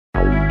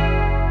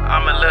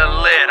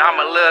I'm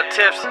a little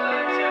tipsy.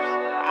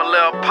 I'm a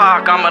little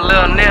Pac, I'm a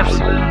little Nipsey.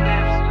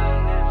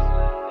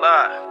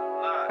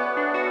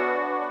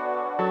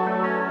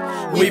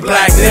 We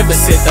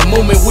blacknificent, the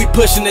movement we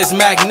pushing is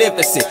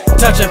magnificent.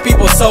 Touching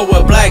people's soul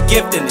with black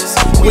giftedness.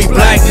 We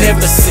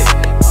blacknificent.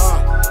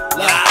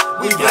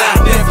 We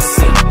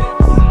blacknificent.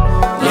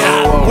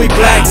 We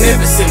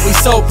blacknificent, we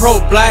so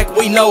pro-black,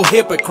 we no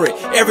hypocrite.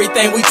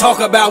 Everything we talk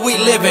about, we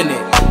living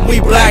it. We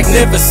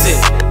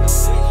blacknificent.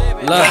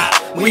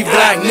 We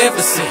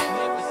blacknificent.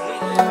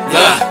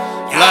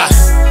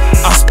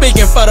 I'm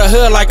speaking for the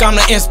hood like I'm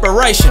the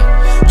inspiration.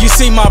 You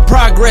see my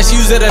progress,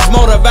 use it as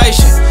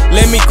motivation.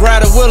 Let me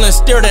grab the wheel and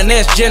steer the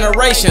next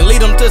generation.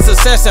 Lead them to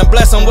success and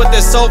bless them with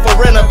this soul for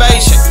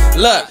renovation.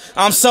 Look,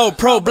 I'm so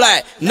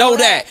pro-black, know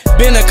that.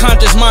 Been a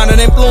conscious mind and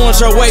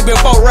influencer way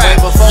before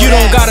rap. You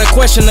don't gotta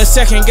question the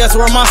second guess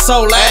where my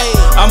soul at.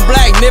 I'm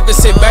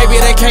blacknificent, baby,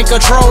 they can't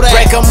control that.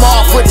 Break them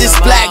off with this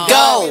black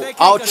gold,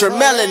 ultra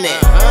melanin.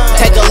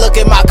 Take a look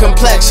at my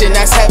complexion,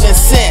 that's heaven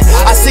sent.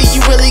 I see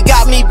you really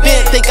got me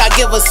bent, think I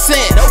give a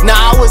cent.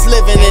 Now I was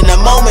living in the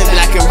moment,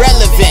 black and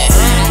relevant.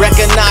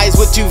 Recognize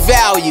what you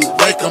value,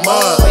 wake them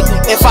up.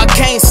 If I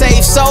can't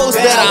save souls,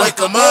 then I wake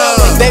them up.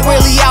 They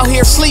really out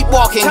here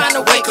sleepwalking, trying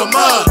to wake them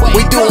up.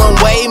 We doing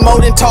way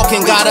more than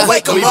talking, gotta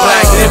wake them up. We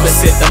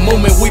blacknificent, the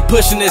movement we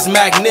pushing is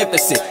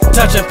magnificent.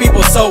 Touching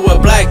people's soul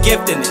with black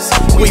giftedness.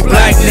 We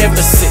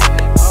blacknificent.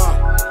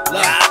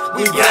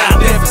 We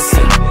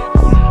blacknificent.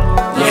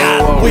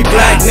 We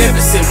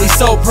blacknificent, we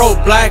so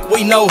pro-black,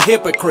 we no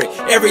hypocrite.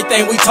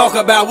 Everything we talk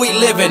about, we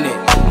living it.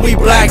 We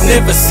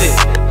blacknificent.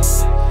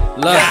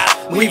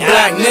 We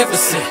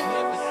blacknificent.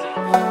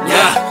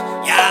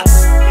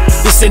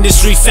 This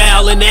industry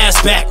foul and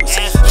ass backwards.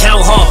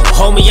 Count hard,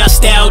 homie, I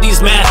style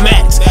these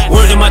mathematics.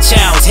 Word of my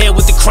child's head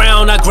with the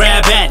crown, I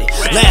grab at it.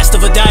 Last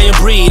of a dying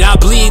breed, I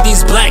bleed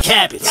these black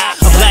habits.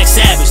 A black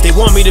savage, they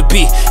want me to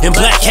be in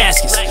black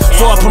caskets.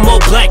 For I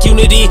promote black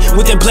unity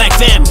within black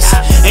families.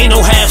 Ain't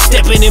no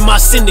half-stepping in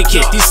my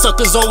syndicate. These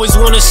suckers always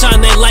wanna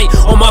shine that light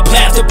on my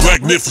path to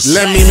blacknificence.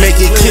 Let me make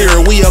it clear,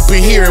 we up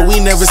in here,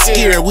 we never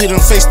scared. We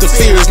done faced the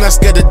fears, not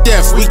scared of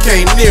death. We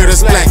came near,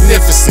 that's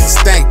blacknificent.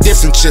 Stack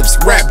different chips,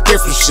 rap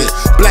different shit.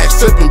 Black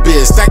flipping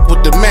biz, stack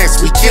with the max,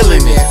 we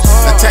killing it.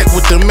 Attack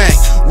with the Mac,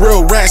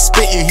 real rats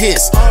spitting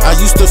hits. I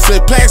used to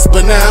flip packs,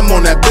 but now I'm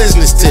on that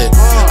business tip.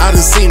 I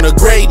done seen the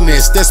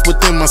greatness that's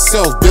within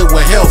myself, built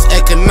with health,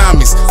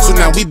 economics. So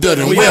now we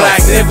building wealth. We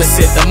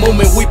blacknificent, the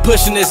movement we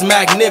pushing is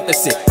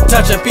magnificent.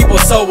 Touching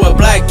people's soul with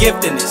black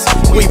giftedness.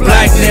 We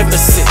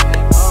blacknificent.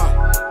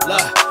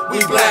 We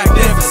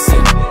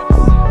blacknificent.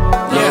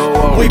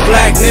 We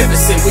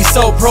blacknificent, we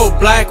so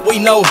pro-black, we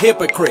no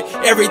hypocrite.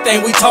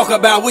 Everything we talk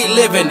about, we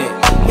living it.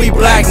 We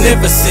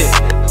blacknificent.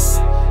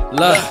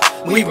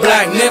 We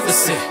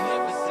blacknificent.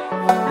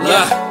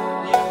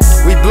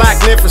 We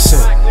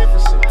blacknificent.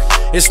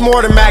 It's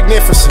more than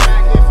magnificent.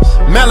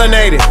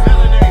 Melanated.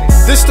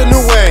 This the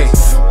new wave.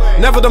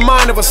 Never the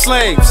mind of a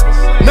slave.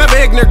 Never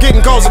ignorant,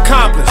 getting goals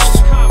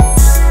accomplished.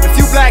 If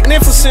you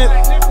blacknificent,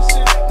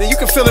 then you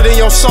can feel it in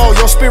your soul,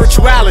 your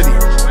spirituality.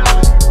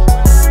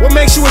 What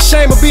makes you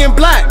ashamed of being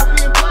black?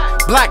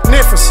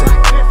 Blacknificent.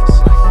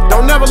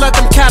 Don't never let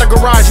them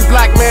categorize you,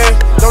 black man.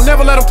 Don't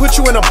never let them put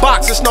you in a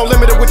box. There's no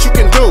limit to what you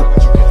can do.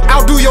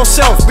 Outdo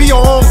yourself, be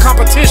your own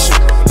competition.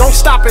 Don't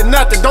stop at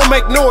nothing, don't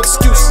make no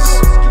excuses.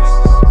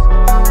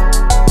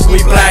 We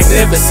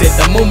blacknificent,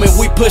 the movement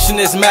we pushing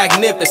is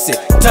magnificent.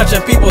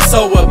 Touching people's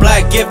soul with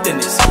black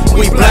giftedness.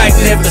 We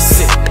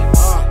blacknificent.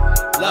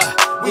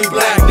 We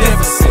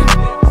blacknificent.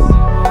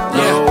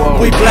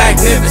 We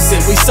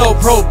blacknificent, we so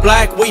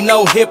pro-black, we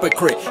no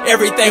hypocrite.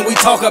 Everything we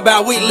talk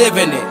about, we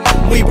living it.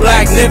 We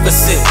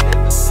blacknificent.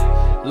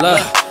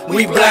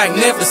 We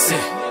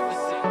blacknificent.